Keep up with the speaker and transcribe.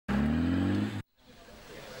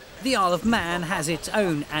The Isle of Man has its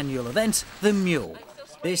own annual event, the Mule.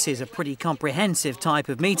 This is a pretty comprehensive type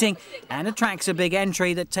of meeting and attracts a big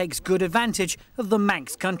entry that takes good advantage of the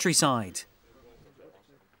Manx countryside.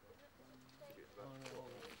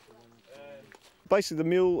 Basically, the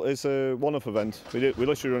Mule is a one-off event. We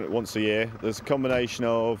literally run it once a year. There's a combination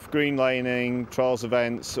of green laning, trials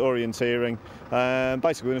events, orienteering.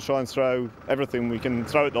 Basically, we're going to try and throw everything we can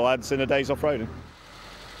throw at the lads in a day's off-roading.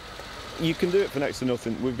 You can do it for next to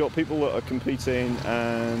nothing. We've got people that are competing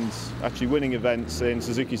and actually winning events in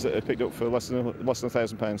Suzukis that are picked up for less than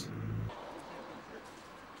 £1,000.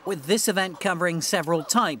 With this event covering several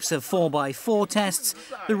types of 4x4 tests,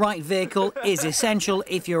 the right vehicle is essential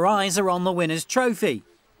if your eyes are on the winner's trophy.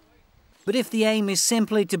 But if the aim is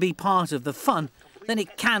simply to be part of the fun, then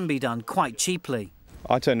it can be done quite cheaply.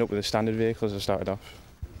 I turned up with a standard vehicle as I started off,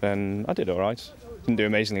 and I did all right. Didn't do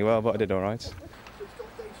amazingly well, but I did all right.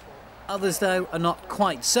 Others, though, are not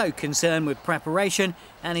quite so concerned with preparation,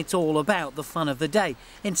 and it's all about the fun of the day,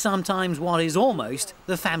 in sometimes what is almost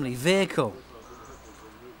the family vehicle.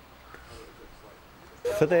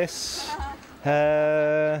 For this,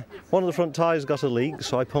 one of the front tyres got a leak,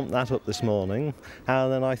 so I pumped that up this morning,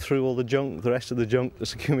 and then I threw all the rest of the junk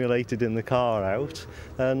that's accumulated in the car out,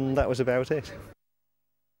 and that was about it.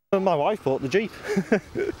 My wife bought the Jeep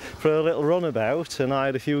for a little runabout, and I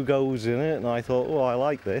had a few goes in it, and I thought, oh, I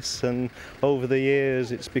like this, and over the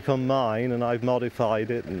years it's become mine, and I've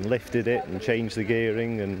modified it and lifted it and changed the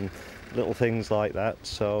gearing and little things like that,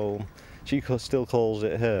 so she still calls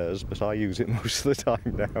it hers, but I use it most of the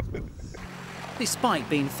time now. Despite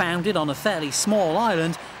being founded on a fairly small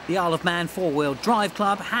island, the Isle of Man Four-Wheel Drive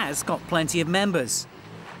Club has got plenty of members.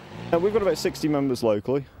 We've got about 60 members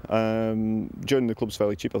locally. Joining the club's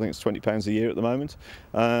fairly cheap. I think it's £20 a year at the moment.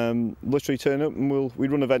 Literally turn up and we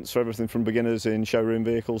run events for everything from beginners in showroom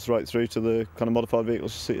vehicles right through to the kind of modified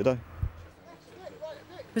vehicles you see today.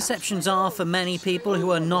 Perceptions are, for many people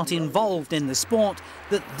who are not involved in the sport,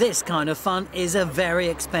 that this kind of fun is a very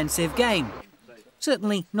expensive game.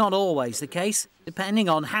 Certainly not always the case, depending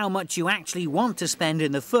on how much you actually want to spend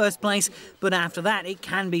in the first place, but after that it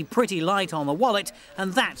can be pretty light on the wallet,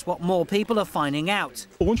 and that's what more people are finding out.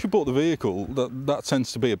 Well, once you've bought the vehicle, that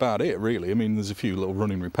tends to be about it, really. I mean, there's a few little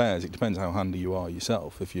running repairs. It depends how handy you are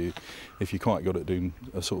yourself. If you're quite good at doing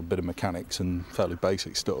a sort of bit of mechanics and fairly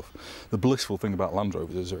basic stuff. The blissful thing about Land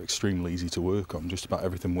Rovers is they're extremely easy to work on. Just about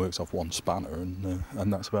everything works off one spanner, and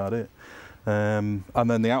that's about it. And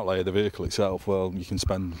then the outlay of the vehicle itself, well, you can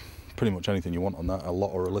spend pretty much anything you want on that, a lot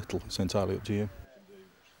or a little. It's entirely up to you.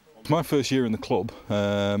 It's my first year in the club,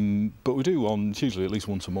 but we do it's usually at least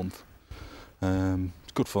once a month.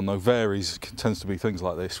 It's good fun though, varies, tends to be things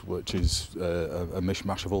like this, which is a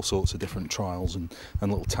mishmash of all sorts of different trials and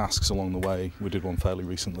little tasks along the way. We did one fairly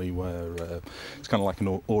recently where it's kind of like an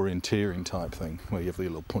orienteering type thing, where you have the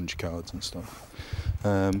little punch cards and stuff.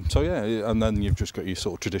 So yeah, and then you've just got your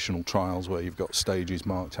sort of traditional trials where you've got stages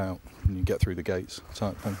marked out and you get through the gates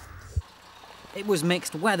type thing. It was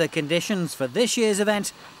mixed weather conditions for this year's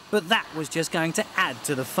event, but that was just going to add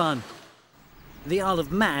to the fun. The Isle of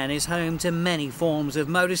Man is home to many forms of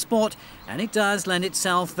motorsport, and it does lend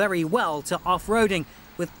itself very well to off-roading,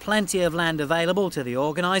 with plenty of land available to the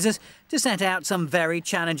organisers to set out some very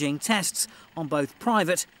challenging tests on both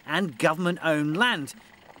private and government-owned land.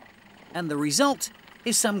 And the result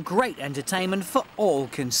is some great entertainment for all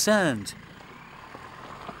concerned.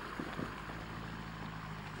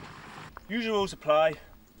 Usual rules apply.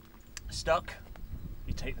 Stuck,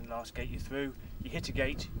 you take the last gate you're through. You hit a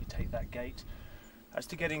gate, you take that gate. As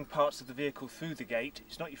to getting parts of the vehicle through the gate,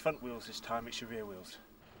 it's not your front wheels this time, it's your rear wheels.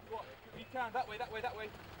 If you can, that way, that way, that way.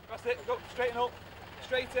 That's it, go, straighten up,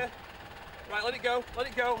 straighter. Right, let it go,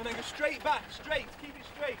 and then go straight back, straight, keep it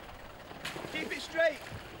straight. Keep it straight.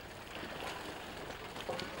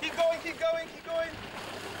 Keep going, keep going, keep going.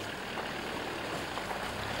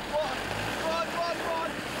 Go on.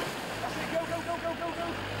 That's it, go.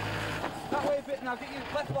 That way a bit now, get you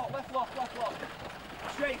left lock.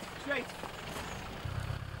 Straight.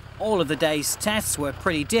 All of the day's tests were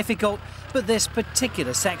pretty difficult, but this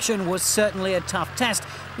particular section was certainly a tough test,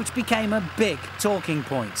 which became a big talking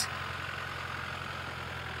point.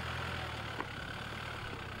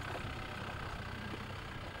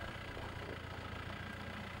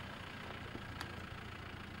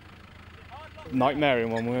 Nightmare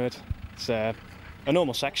in one word. It's a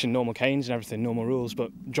normal section, normal canes and everything, normal rules,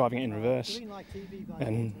 but driving it in reverse.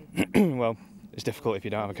 And, well, it's difficult if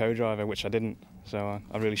you don't have a co-driver, which I didn't, so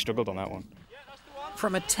I really struggled on that one.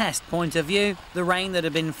 From a test point of view, the rain that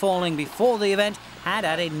had been falling before the event had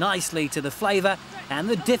added nicely to the flavour and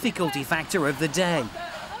the difficulty factor of the day.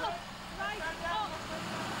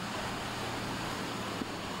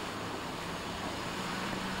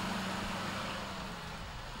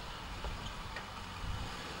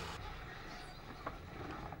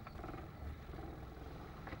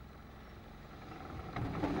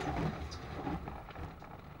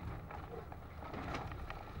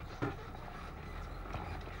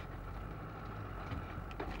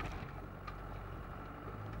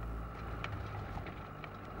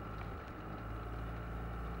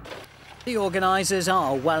 The organisers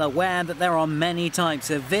are well aware that there are many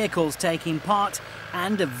types of vehicles taking part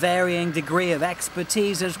and a varying degree of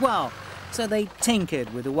expertise as well, so they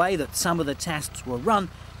tinkered with the way that some of the tests were run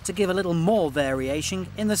to give a little more variation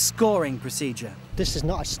in the scoring procedure. This is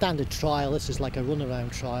not a standard trial, this is like a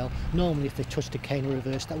runaround trial. Normally if they touch the cane or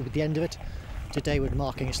reverse, that would be the end of it. Today with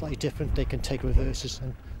marking it's slightly different, they can take reverses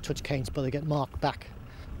and touch canes but they get marked back.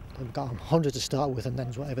 They've got 100 to start with and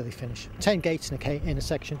then whatever they finish. 10 gates in a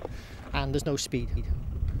section and there's no speed. If you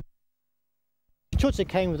touch the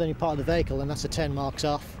cane with any part of the vehicle then that's the 10 marks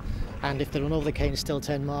off. And if they run over the cane, it's still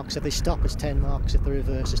 10 marks. If they stop, it's 10 marks. If they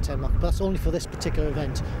reverse, it's 10 marks. But that's only for this particular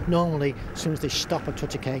event. Normally, as soon as they stop and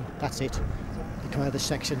touch a cane, that's it. They come out of the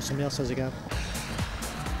section, somebody else has a go.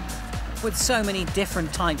 With so many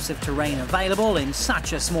different types of terrain available in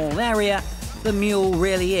such a small area, the Mule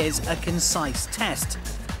really is a concise test.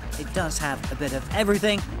 It does have a bit of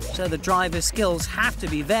everything, so the driver's skills have to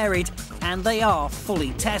be varied, and they are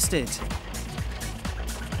fully tested.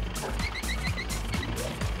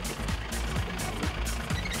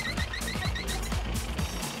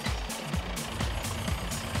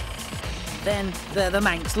 Then there are the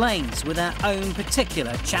Manx lanes with their own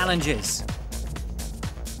particular challenges.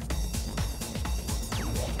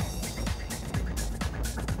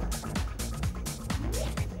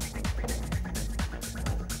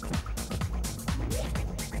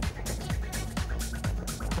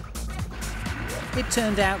 It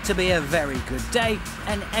turned out to be a very good day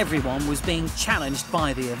and everyone was being challenged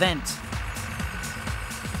by the event.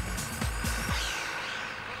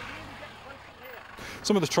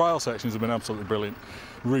 Some of the trial sections have been absolutely brilliant,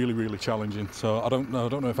 really, really challenging. So I don't know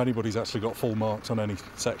if anybody's actually got full marks on any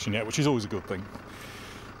section yet, which is always a good thing.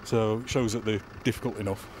 So it shows that they're difficult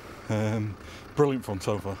enough. Brilliant fun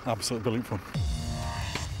so far, absolutely brilliant fun.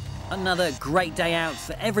 Another great day out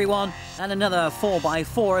for everyone and another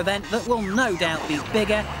 4x4 event that will no doubt be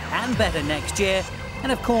bigger and better next year,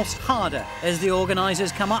 and of course harder as the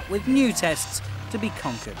organisers come up with new tests to be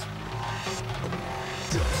conquered.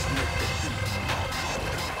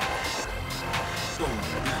 Don't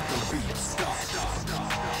let the beat stop.